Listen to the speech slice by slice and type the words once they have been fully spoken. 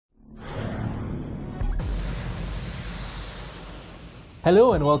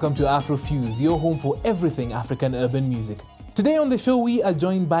Hello and welcome to Afro Fuse, your home for everything African urban music. Today on the show we are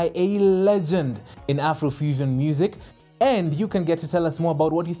joined by a legend in Afrofusion music, and you can get to tell us more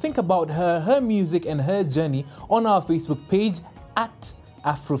about what you think about her music and her journey on our Facebook page at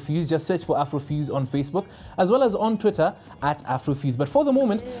Afrofuse. Just search for Afrofuse on Facebook, as well as on Twitter at Afrofuse. But for the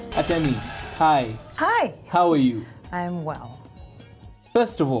moment, Atemi, hi. Hi. How are you? I'm well.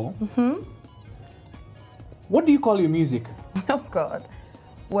 First of all, what do you call your music? Oh God.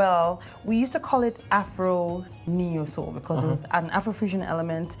 Well, we used to call it Afro Neo Soul because it was an Afrofusion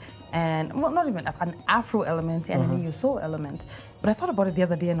element and, well, not even an Afro element and a Neo Soul element. But I thought about it the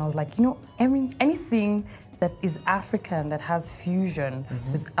other day and I was like, you know, anything that is African that has fusion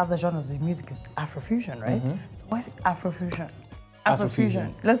with other genres of music is Afrofusion, right? So why is it Afrofusion?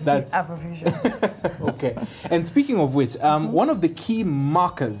 Afrofusion. Let's say Afrofusion. Okay. And speaking of which, one of the key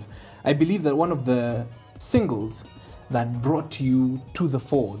markers, I believe that one of the singles that brought you to the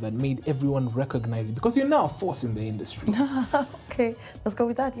fore, that made everyone recognize you, because you're now a force in the industry. Okay, let's go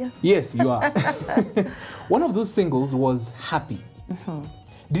with that, yes. Yes, you are. One of those singles was Happy.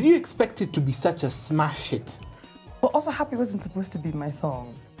 Did you expect it to be such a smash hit? But also Happy wasn't supposed to be my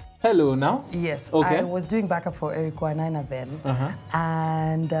song. Hello now? Yes, okay. I was doing backup for Eric Wainaina then,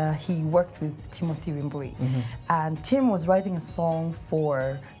 and he worked with Timothy Rimbui. And Tim was writing a song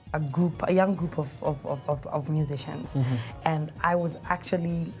for a young group of musicians. And I was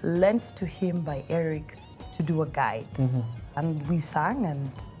actually lent to him by Eric to do a guide. And we sang,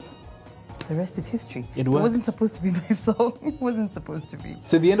 and the rest is history. It wasn't supposed to be my song. It wasn't supposed to be.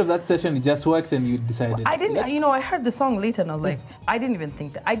 So at the end of that session, it just worked and you decided? Well, I didn't, you know, I heard the song later and I was like, I didn't even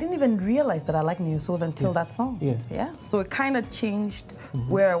think that. I didn't even realize that I liked Neo Soul until that song. Yeah. So it kind of changed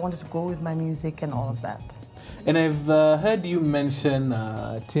where I wanted to go with my music and all of that. And I've heard you mention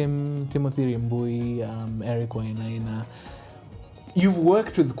Timothy Rimbui, Eric Wainaina. You've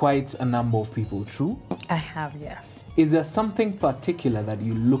worked with quite a number of people, true? I have, yes. Is there something particular that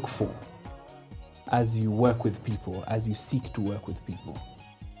you look for as you work with people, as you seek to work with people?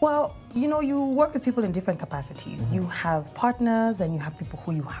 Well, you know, you work with people in different capacities. You have partners and you have people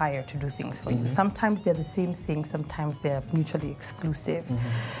who you hire to do things for you. Sometimes they're the same thing, sometimes they're mutually exclusive.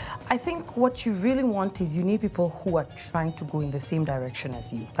 I think what you really want is you need people who are trying to go in the same direction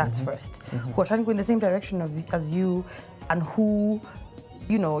as you. That's first. Who are trying to go in the same direction as you, and who,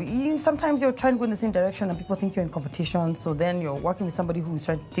 you know, sometimes you're trying to go in the same direction and people think you're in competition, so then you're working with somebody who's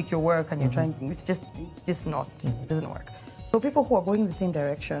trying to take your work and you're trying, it's just not, it doesn't work. So people who are going in the same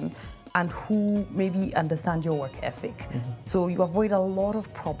direction and who maybe understand your work ethic. So you avoid a lot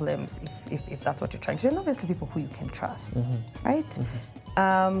of problems if that's what you're trying to do. And obviously people who you can trust, right?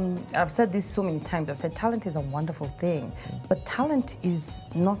 I've said this so many times. I've said talent is a wonderful thing, but talent is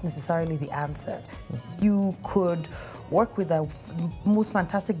not necessarily the answer. You could work with the most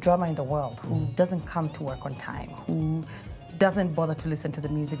fantastic drummer in the world who doesn't come to work on time, who doesn't bother to listen to the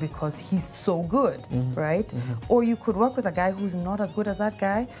music because he's so good, right? Or you could work with a guy who's not as good as that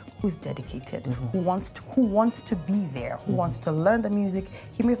guy, who's dedicated, who wants to be there, who wants to learn the music.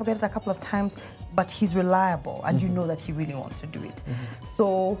 He may forget it a couple of times, but he's reliable, and you know that he really wants to do it.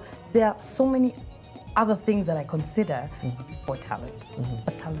 So there are so many other things that I consider for talent,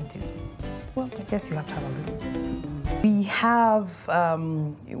 but talent is, well, I guess you have to have a little. We have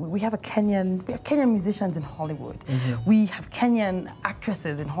Kenyan musicians in Hollywood. We have Kenyan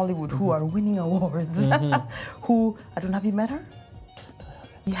actresses in Hollywood who are winning awards. Who, I don't know, have you met her?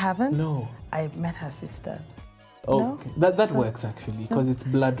 You haven't? No. I've met her sister. Oh, no? okay. That works actually, because it's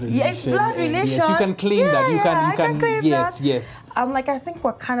blood relation. Yeah, it's blood relation. Yes, you can claim that. You can claim yes, that. yes. I'm like, I think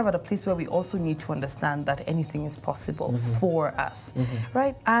we're kind of at a place where we also need to understand that anything is possible for us,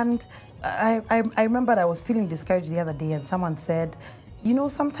 right? And I remember I was feeling discouraged the other day and someone said, you know,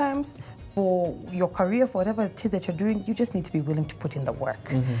 sometimes for your career, for whatever it is that you're doing, you just need to be willing to put in the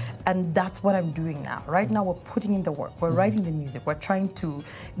work. And that's what I'm doing now. Right now, we're putting in the work. We're writing the music. We're trying to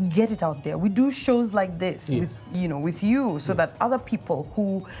get it out there. We do shows like this with you, so that other people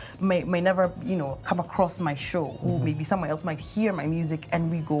who may never, you know, come across my show, who maybe someone else might hear my music, and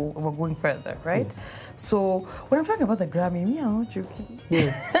we're going further, right? So when I'm talking about the Grammy, meow, joking.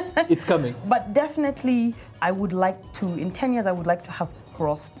 It's coming. But definitely, I would like to, in 10 years, I would like to have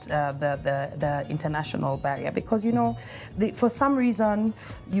crossed the international barrier, because, you know, for some reason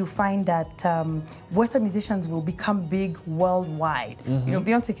you find that Western musicians will become big worldwide. You know,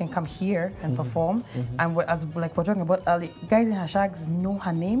 Beyonce can come here and perform, and as like we're talking about early, guys in her shags know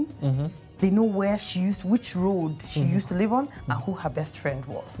her name. They know where she used, which road she used to live on, and who her best friend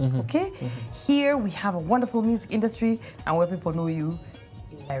was. Okay, here we have a wonderful music industry, and where people know you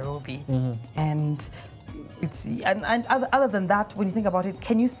in Nairobi, and And other than that, when you think about it,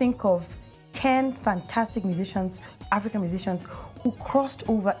 can you think of 10 fantastic musicians, African musicians, who crossed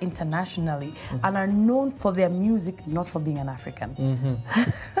over internationally and are known for their music, not for being an African?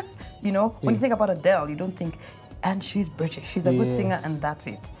 You know, when you think about Adele, you don't think, and she's British, she's a good singer, and that's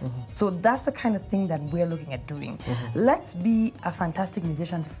it. So that's the kind of thing that we're looking at doing. Let's be a fantastic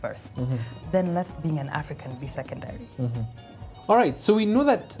musician first, then let being an African be secondary. All right, so we know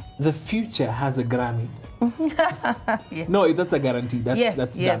that the Future has a Grammy. Yes. No, that's a guarantee. That's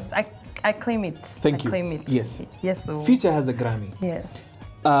yes. done. I claim it. Thank you. I claim it. Yes. Yes. So Future has a Grammy. yes.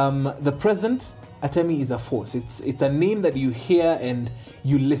 The present, Atemi, is a force. It's a name that you hear and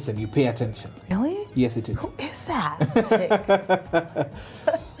you listen, you pay attention. Really? Yes, it is. Who is that?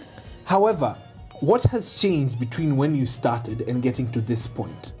 However, what has changed between when you started and getting to this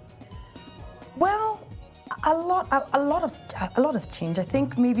point? Well, a lot has changed. I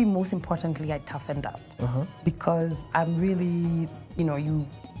think maybe most importantly, I toughened up because I'm really, you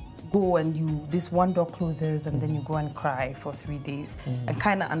go and this one door closes and then you go and cry for 3 days and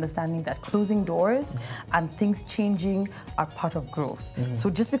kind of understanding that closing doors and things changing are part of growth. So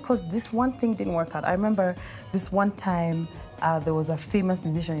just because this one thing didn't work out, I remember this one time there was a famous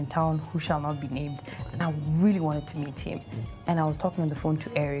musician in town who shall not be named, and I really wanted to meet him. And I was talking on the phone to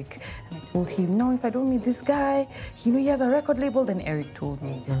Eric, and I told him, no, if I don't meet this guy, he has a record label. Then Eric told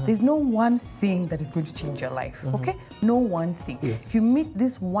me, there's no one thing that is going to change your life, okay? No one thing. If you meet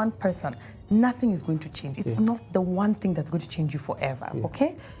this one person, nothing is going to change. It's not the one thing that's going to change you forever,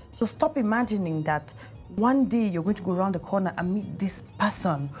 okay? So stop imagining that one day you're going to go around the corner and meet this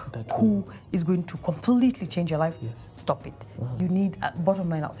person who is going to completely change your life. Stop it. You need, bottom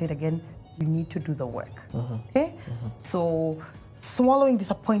line, I'll say it again, you need to do the work. Okay? So swallowing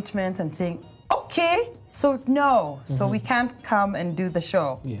disappointment and saying, okay, so no, so we can't come and do the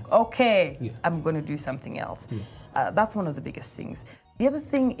show. Okay, I'm going to do something else. That's one of the biggest things. The other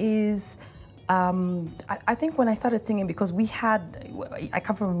thing is, I think when I started singing, because I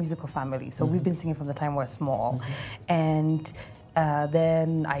come from a musical family, so we've been singing from the time we're small. And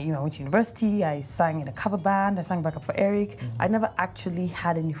then I went to university, I sang in a cover band, I sang backup for Eric. I never actually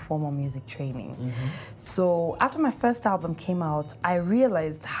had any formal music training. So after my first album came out, I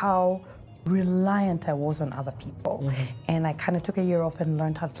realized how reliant I was on other people. And I kind of took a year off and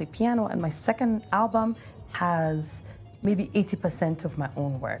learned how to play piano. And my second album has maybe 80% of my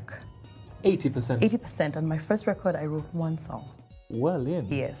own work. 80%? 80%. On my first record, I wrote one song. Well in.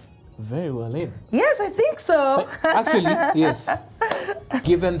 Yes. Very well in. Yes, I think so. Actually, yes.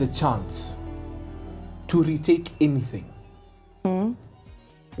 Given the chance to retake anything,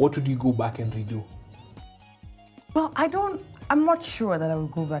 what would you go back and redo? Well, I'm not sure that I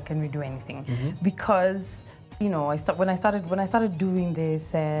would go back and redo anything because, when I started doing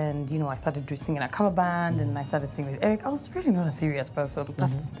this and, I started singing a cover band and I started singing with Eric, I was really not a serious person.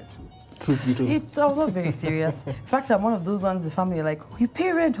 That's the truth. Truth be told. I was not very serious. In fact, I'm one of those ones the family are like, oh, you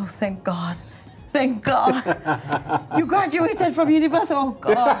pay rent? Oh, thank God. Thank God. You graduated from university? Oh,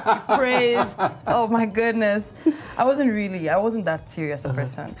 God, be praised. Oh, my goodness. I wasn't that serious a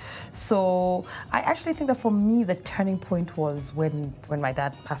person. So I actually think that for me, the turning point was when my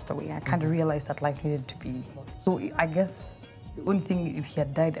dad passed away. I kind of realized that life needed to be. So I guess the only thing, if he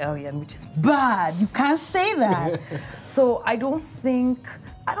had died earlier, and which is bad, you can't say that. So I don't think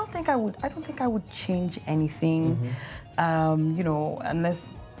I would change anything,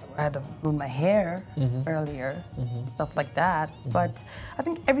 unless I had grown my hair earlier, stuff like that. But I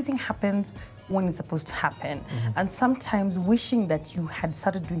think everything happens when it's supposed to happen. And sometimes wishing that you had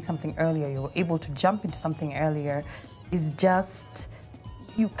started doing something earlier, you were able to jump into something earlier, is just,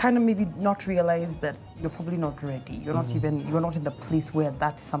 you kind of maybe not realize that you're probably not ready. You're not in the place where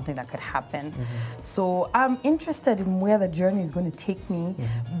that is something that could happen. So I'm interested in where the journey is going to take me.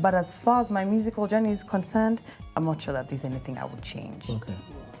 But as far as my musical journey is concerned, I'm not sure that there's anything I would change. Okay.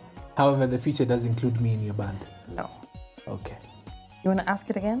 However, the Future does include me in your band. No. Okay. You want to ask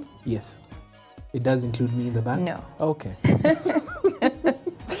it again? Yes. It does include me in the band? No. Okay.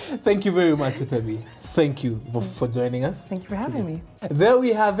 Thank you very much, Atemi. Thank you for joining us. Thank you for having me. There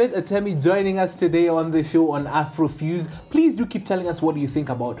we have it, Atemi joining us today on the show on Afrofuse. Please do keep telling us what you think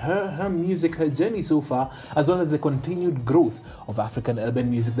about her music, her journey so far, as well as the continued growth of African urban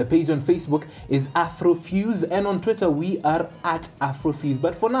music. The page on Facebook is Afrofuse, and on Twitter we are at Afrofuse.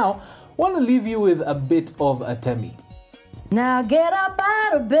 But for now, I want to leave you with a bit of Atemi. Now get up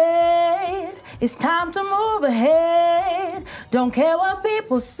out of bed, it's time to move ahead. Don't care what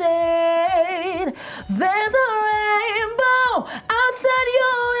people say. There's a rainbow outside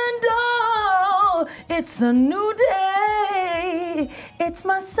your window. It's a new day, it's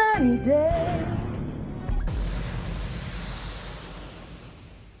my sunny day.